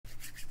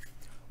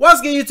What's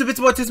good, YouTube? It's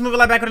what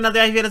TooSmooveEli back with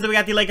another video. We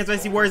got the Lakers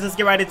versus Warriors. Let's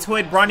get right into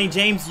it. Bronny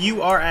James,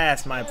 you are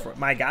ass,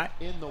 my guy.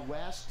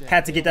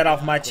 Had to get that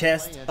off my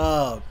chest.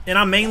 And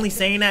I'm mainly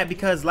saying that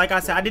because, like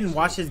I said, I didn't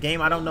watch this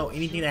game. I don't know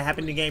anything that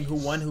happened in the game. Who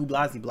won? Who?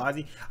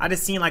 Blasey. I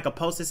just seen like a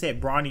post that said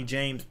Bronny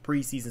James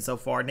preseason so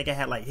far. Nigga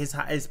had like his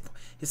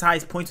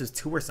highest points was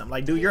 2 or something.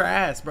 Like, dude, you're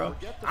ass, bro.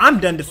 I'm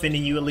done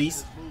defending you at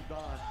least.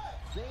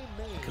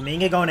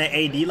 Kaminga going at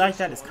AD like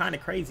that is kind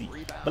of crazy.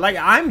 But like,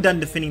 I'm done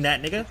defending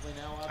that, nigga.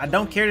 I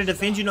don't care to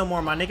defend you no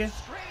more, my nigga.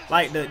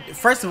 Like,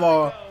 first of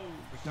all,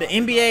 the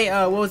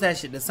NBA, what was that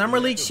shit? The Summer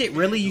League shit,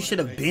 really, you should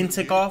have been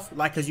took off,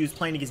 like, because you was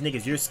playing against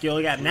niggas your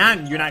skill got. Now,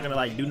 you're not going to,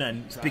 like, do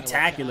nothing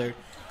spectacular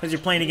because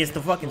you're playing against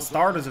the fucking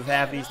starters of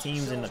half these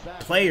teams and the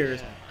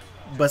players.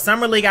 But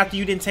Summer League, after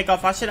you didn't take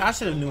off, I should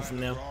have knew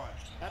from them.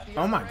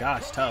 Oh, my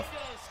gosh, tough.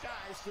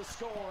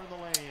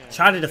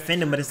 Try to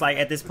defend him, but it's like,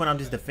 at this point, I'm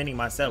just defending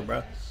myself,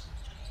 bro.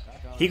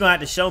 He gonna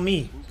have to show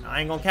me. I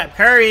ain't gonna cap.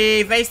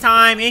 Curry,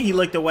 FaceTime, and he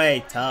looked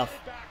away. Tough.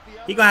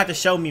 He gonna have to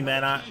show me,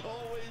 man. I'm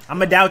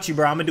gonna doubt you,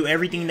 bro. I'm gonna do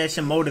everything that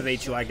should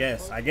motivate you, I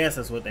guess. I guess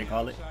that's what they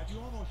call it.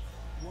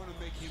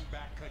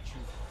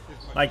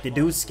 Like, the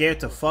dude's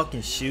scared to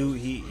fucking shoot.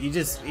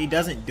 He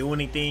doesn't do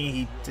anything.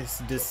 He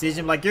just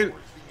decision. Like,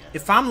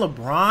 if I'm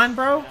LeBron,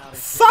 bro,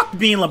 fuck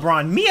being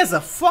LeBron. Me as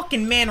a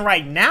fucking man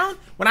right now,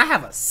 when I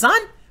have a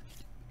son.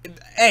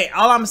 Hey,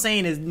 all I'm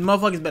saying is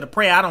motherfuckers better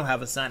pray I don't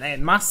have a son.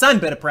 And my son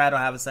better pray I don't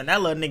have a son.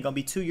 That little nigga gonna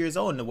be 2 years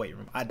old in the weight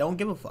room. I don't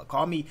give a fuck.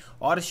 Call me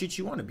all the shit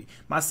you want to be.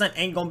 My son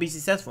ain't gonna be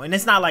successful. And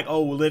it's not like,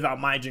 oh, we'll live out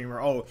my dream,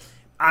 or oh,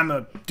 I'm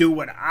gonna do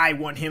what I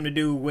want him to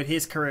do with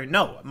his career.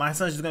 No, my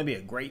son's just gonna be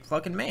a great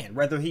fucking man.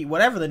 Whether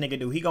whatever the nigga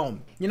do, he gonna,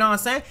 you know what I'm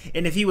saying?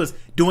 And if he was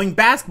doing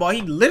basketball,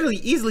 he'd literally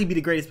easily be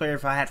the greatest player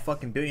if I had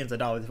fucking billions of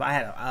dollars. If I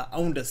had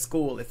owned a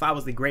school, if I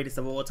was the greatest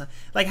of all time.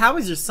 Like, how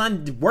is your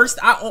son the worst?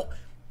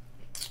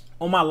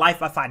 On my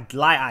life, if I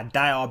lie, I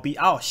die.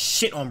 I'll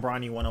shit on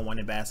Bronny one-on-one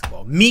in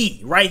basketball. Me,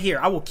 right here.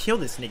 I will kill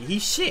this nigga.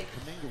 He's shit.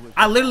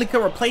 I literally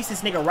could replace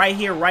this nigga right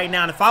here, right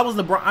now. And if I was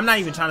LeBron, I'm not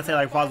even trying to say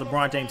like if I was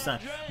LeBron James'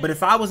 son. But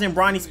if I was in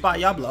Bronny's spot,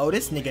 y'all be like, oh,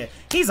 this nigga,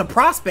 he's a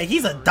prospect.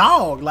 He's a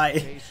dog. Like,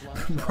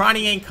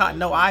 Bronny ain't caught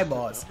no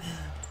eyeballs.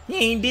 He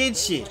ain't did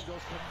shit.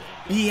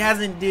 He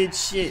hasn't did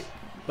shit.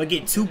 But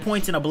get 2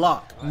 points in a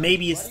block.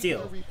 Maybe it's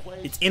still.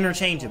 It's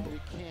interchangeable.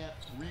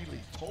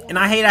 And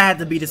I hate I had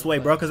to be this way,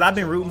 bro, because I've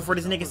been rooting for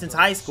this nigga since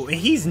high school. And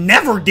he's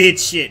never did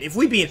shit.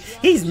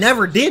 He's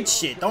never did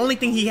shit. The only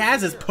thing he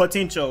has is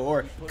potential,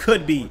 or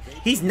could be.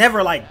 He's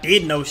never, like,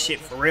 did no shit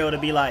for real to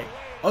be like,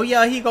 oh,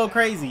 yeah, he go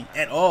crazy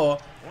at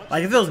all.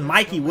 Like, if it was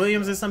Mikey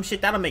Williams or some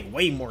shit, that'll make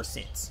way more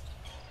sense.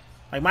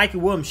 Like, Mikey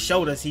Williams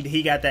showed us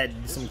he got that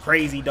some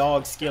crazy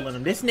dog skill in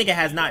him. This nigga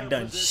has not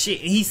done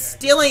shit. And he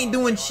still ain't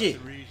doing shit.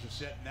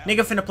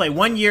 Nigga finna play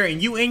 1 year,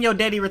 and you and your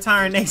daddy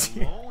retiring next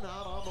year.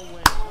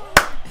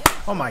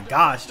 Oh my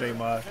gosh,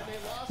 Draymond.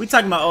 We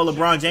talking about old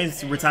LeBron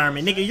James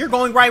retirement. Nigga, you're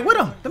going right with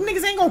him. Them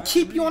niggas ain't gonna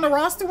keep you on the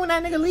roster when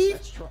that nigga leave.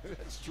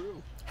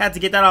 Had to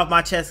get that off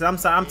my chest. I'm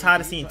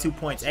tired of seeing 2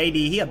 points. AD,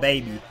 he a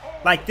baby.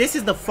 Like, this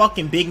is the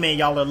fucking big man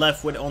y'all are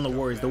left with on the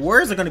Warriors. The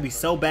Warriors are gonna be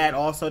so bad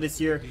also this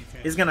year.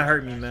 It's gonna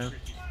hurt me, man.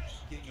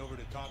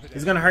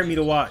 It's gonna hurt me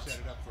to watch.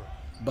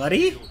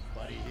 Buddy?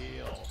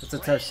 That's a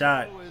tough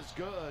shot.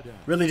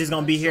 Really just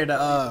gonna be here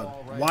to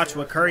watch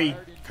what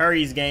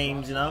Curry's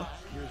games, you know?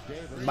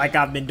 Like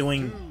I've been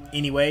doing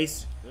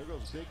anyways.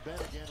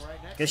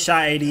 Good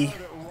shot, AD.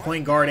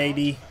 Point guard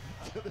AD.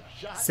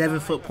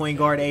 7-foot point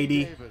guard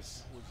AD.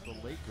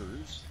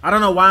 I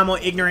don't know why I'm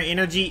on ignorant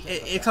energy.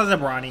 It's because of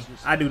Bronny.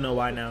 I do know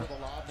why now.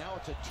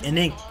 And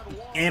then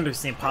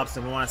Anderson pops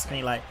up on my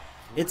screen like,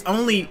 it's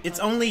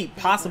only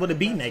possible to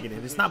be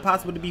negative. It's not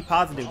possible to be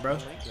positive, bro.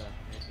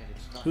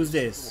 Who's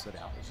this?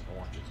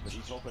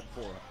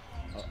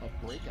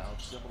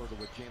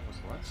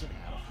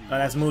 Oh,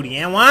 that's Moody.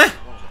 And one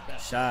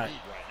shot.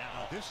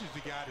 This is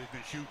the guy that's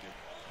been shooting.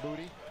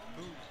 Moody.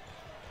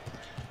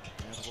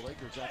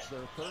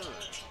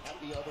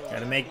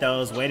 Gotta make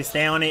those. Way to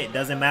stay on it.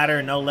 Doesn't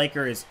matter. No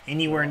Laker is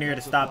anywhere near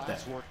to stop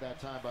that.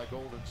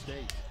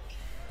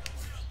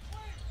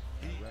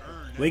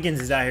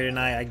 Wiggins is out here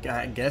tonight.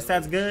 I guess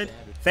that's good.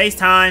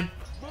 FaceTime.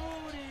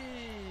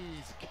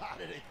 Moody's got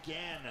it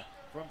again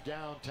from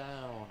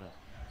downtown.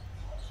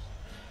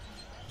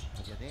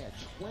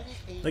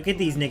 Look at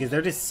these niggas.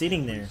 They're just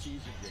sitting there.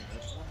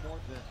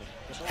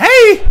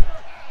 Hey!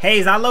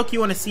 Hayes, I low-key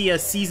want to see a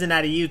season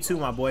out of you too,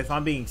 my boy, if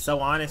I'm being so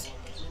honest.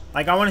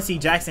 Like, I want to see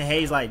Jackson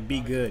Hayes, like, be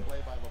good.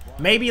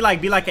 Maybe,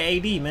 like, be like an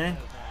AD, man.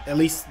 At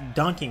least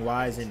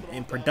dunking-wise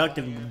and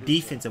productive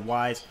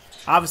defensive-wise.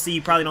 Obviously,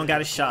 you probably don't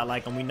got a shot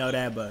like him. We know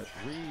that, but...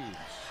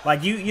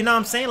 Like, you know what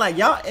I'm saying? Like,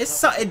 y'all,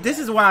 this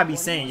is what I be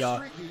saying,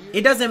 y'all.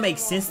 It doesn't make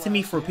sense to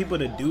me for people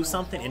to do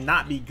something and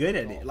not be good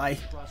at it. Like,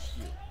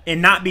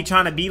 and not be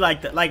trying to be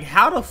like that. Like,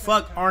 how the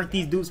fuck aren't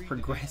these dudes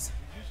progressing?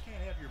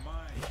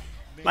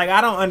 Like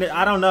I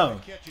don't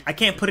know. I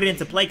can't put it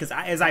into play because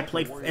as I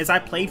played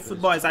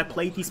football, as I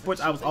played these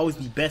sports, I was always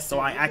the best. So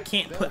I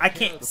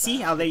can't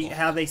see how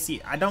they see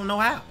it. I don't know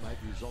how.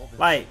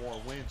 Like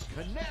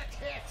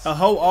a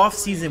whole off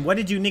season, what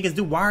did you niggas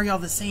do? Why are y'all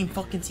the same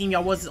fucking team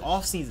y'all was this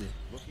off season?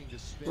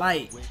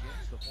 Like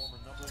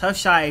tough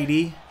shot,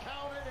 AD.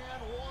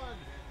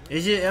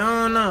 Is it? I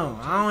don't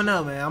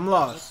know, man. I'm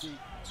lost.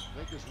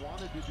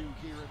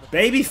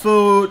 Baby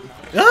food.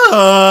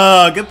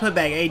 Oh, good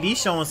putback. AD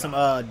showing some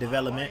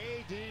development.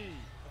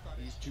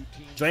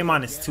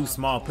 Draymond is too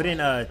small. Put in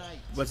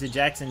what's it,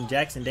 Jackson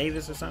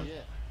Davis or something?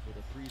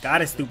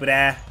 Got it, stupid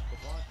ass.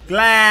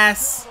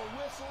 Glass.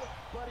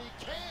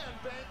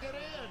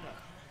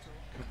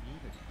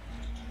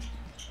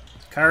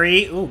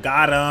 Curry. Ooh,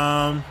 got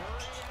him.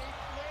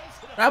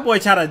 That boy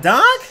tried to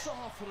dunk.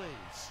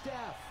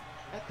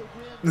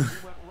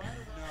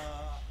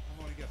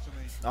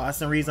 Oh, that's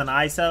some reason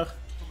on ISO.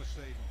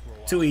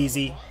 Too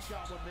easy.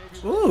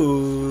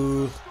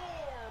 Ooh.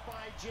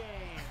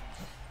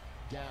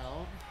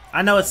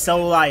 I know it's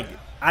so like,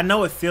 I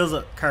know it feels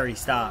like Curry,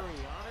 stop.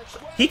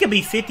 He could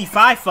be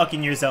 55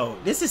 fucking years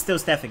old. This is still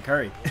Stephen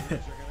Curry.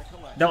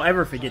 Don't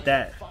ever forget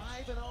that.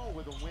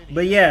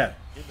 But yeah,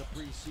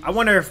 I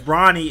wonder if if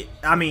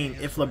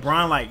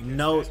LeBron like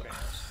knows,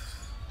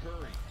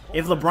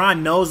 if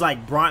LeBron knows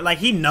like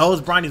he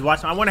knows Bronny's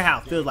watching. I wonder how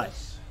it feels like.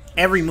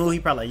 Every move he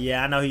probably like,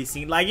 yeah, I know he's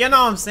seen, like, you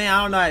know what I'm saying?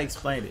 I don't know how to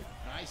explain it.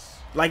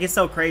 Like, it's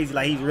so crazy.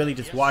 Like, he really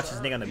just watches this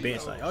nigga on the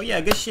bench. Like, oh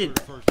yeah, good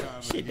shit.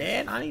 Shit,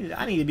 Dad, I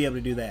need to be able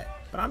to do that.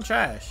 But I'm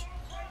trash.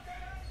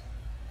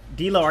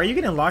 D-Lo, are you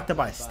getting locked up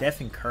by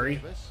Stephen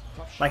Curry?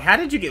 Like, how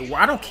did you get?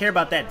 I don't care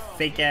about that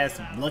fake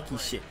ass lucky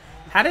shit.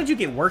 How did you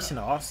get worse in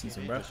the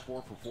offseason, bro?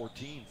 4 for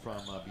 14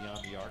 from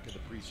beyond the arc in the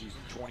preseason,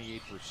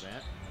 28%.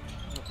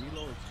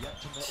 D-Lo is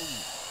yet to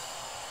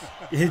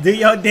know. Do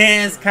your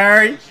dance,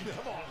 Curry.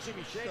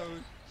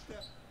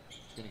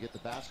 Gonna get the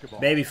basketball.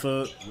 Baby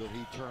foot. Will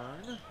he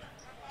turn?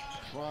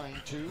 Trying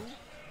to.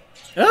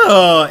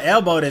 Oh,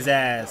 elbowed his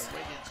ass.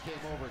 Came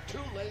over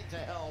too late to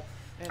help.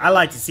 I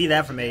like to see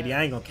that from AD.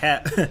 I ain't gonna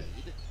cap.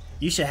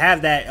 You should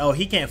have that. Oh,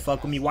 he can't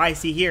fuck with me. Why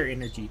is he here?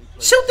 Energy.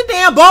 Shoot the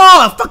damn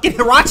ball, fucking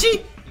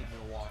Hirachi.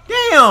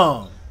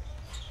 Damn.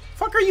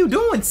 Fuck are you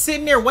doing?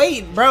 Sitting there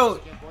waiting, bro. Well,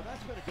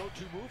 that's been a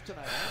go-to move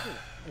tonight, hasn't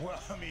it? Well,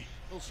 I mean,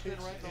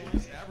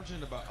 he's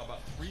averaging about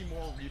 3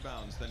 more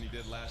rebounds than he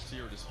did last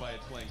year,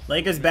 despite playing.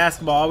 Lakers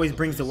basketball always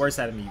brings the worst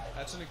out of me.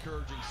 That's an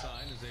encouraging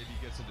sign as AD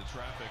gets into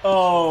traffic.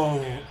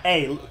 Oh,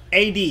 hey,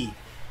 AD.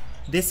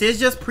 This is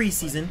just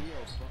preseason,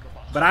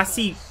 but I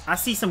see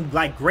some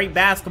like great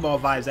basketball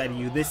vibes out of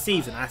you this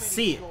season. I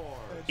see it.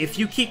 If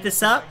you keep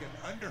this up,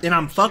 then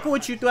I'm fucking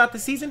with you throughout the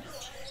season.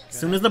 As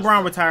soon as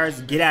LeBron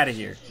retires, get out of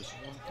here.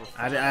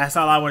 That's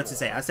all I wanted to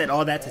say. I said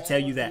all that to tell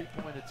you that.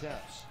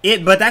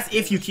 But that's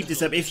if you keep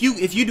this up. If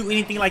you do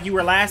anything like you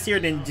were last year,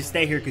 then just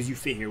stay here because you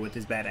fit here with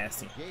this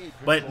badass team.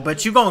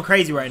 But you're going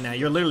crazy right now.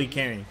 You're literally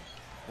carrying.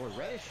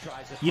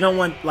 You don't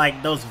want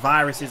like those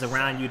viruses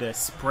around you to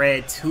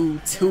spread too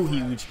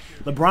huge.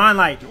 LeBron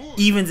like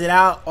evens it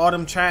out. All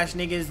them trash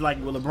niggas like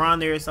with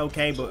LeBron there, it's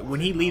okay. But when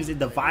he leaves it,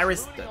 the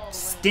virus, the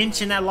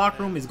stench in that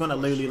locker room is gonna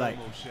literally like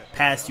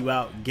pass you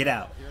out. Get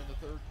out.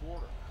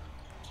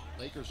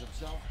 Lakers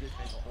himself didn't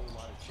make a whole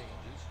lot of changes.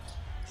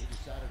 He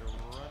decided to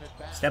run it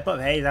back. Step up.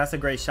 Hey, that's a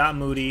great shot,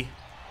 Moody.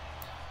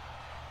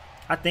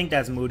 I think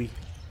that's Moody.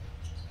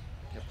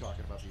 Kept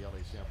talking about the LA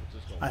San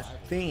Francisco I rivalry.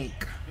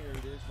 think. Here it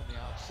is from the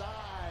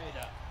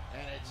outside,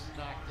 and it's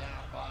knocked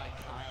down by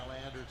Kyle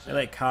Anderson. They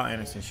let Kyle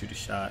Anderson shoot a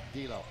shot.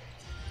 D'Lo.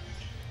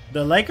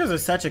 The Lakers are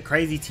such a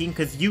crazy team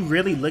because you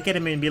really look at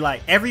him and be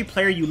like, every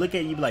player you look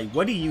at, you be like,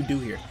 what do you do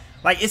here?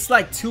 Like, it's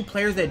like two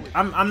players that,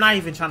 I'm not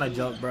even trying to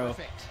joke, bro.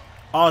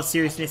 All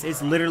seriousness,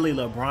 it's literally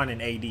LeBron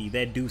and AD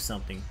that do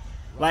something.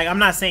 Like, I'm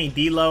not saying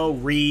D'Lo,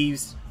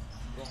 Reeves.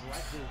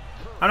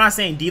 I'm not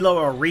saying D'Lo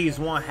or Reeves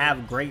won't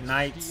have great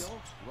nights.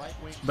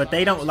 But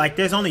they don't, like,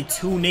 there's only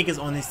 2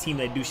 niggas on this team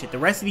that do shit. The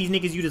rest of these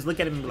niggas, you just look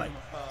at them and be like,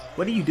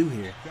 what do you do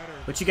here?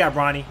 But you got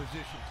Bronny.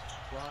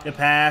 The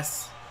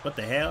pass. What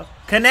the hell?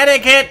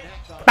 Connecticut.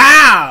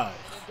 Bow!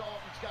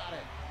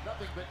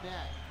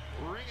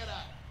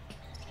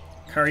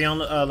 Curry on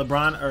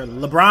LeBron, or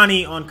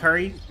LeBronny on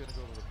Curry.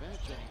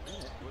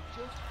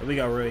 Here we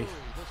go, Rui.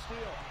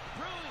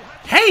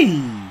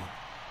 Hey!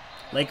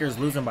 Lakers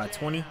losing by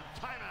 20. He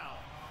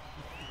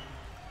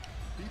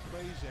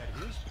plays at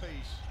his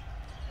pace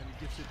and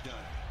he gets it done.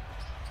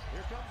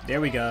 There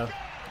we go.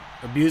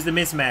 Abuse the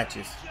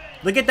mismatches.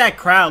 Look at that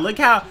crowd. Look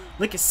at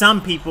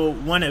some people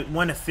want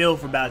to feel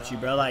about you,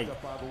 bro. Like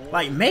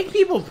make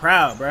people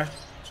proud, bro.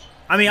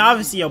 I mean,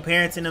 obviously your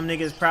parents and them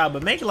niggas proud,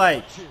 but make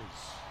the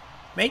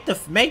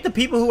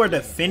people who are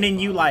defending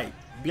you like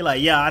be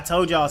like, yeah, I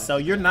told y'all so.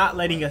 You're not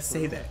letting us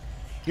say that.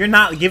 You're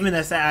not giving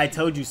us that I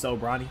told you so,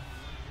 Bronny.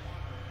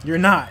 You're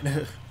not.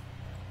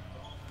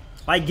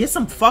 Like, get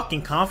some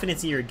fucking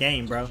confidence in your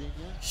game, bro.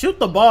 Shoot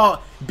the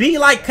ball. Be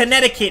like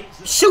Connecticut.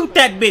 Shoot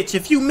that bitch.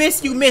 If you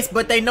miss, you miss,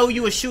 but they know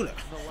you a shooter.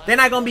 they're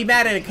not gonna be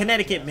mad at a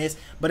Connecticut miss.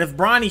 But if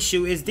Bronny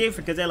shoot, it's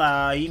different because they're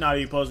like, you're not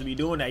even supposed to be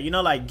doing that. You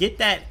know, like get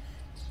that,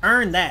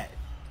 earn that.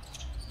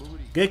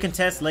 Good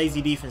contest,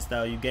 lazy defense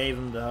though. You gave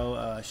him the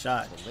whole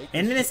shot.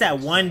 And then it's that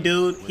one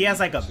dude. He has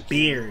like a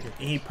beard,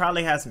 and he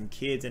probably has some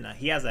kids, and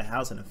he has a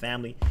house and a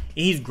family, and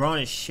he's grown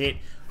as shit.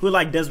 Who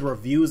like does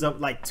reviews of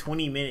like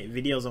 20-minute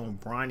videos on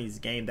Bronny's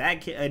game. That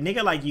kid, a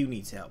nigga like you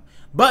needs help.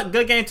 But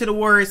good game to the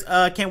Warriors.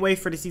 Can't wait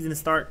for the season to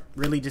start.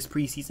 Really just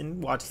preseason.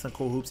 Watching some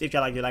cool hoops. If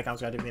y'all like it, comment,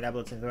 subscribe, hit me that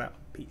bell, check it out.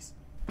 Peace.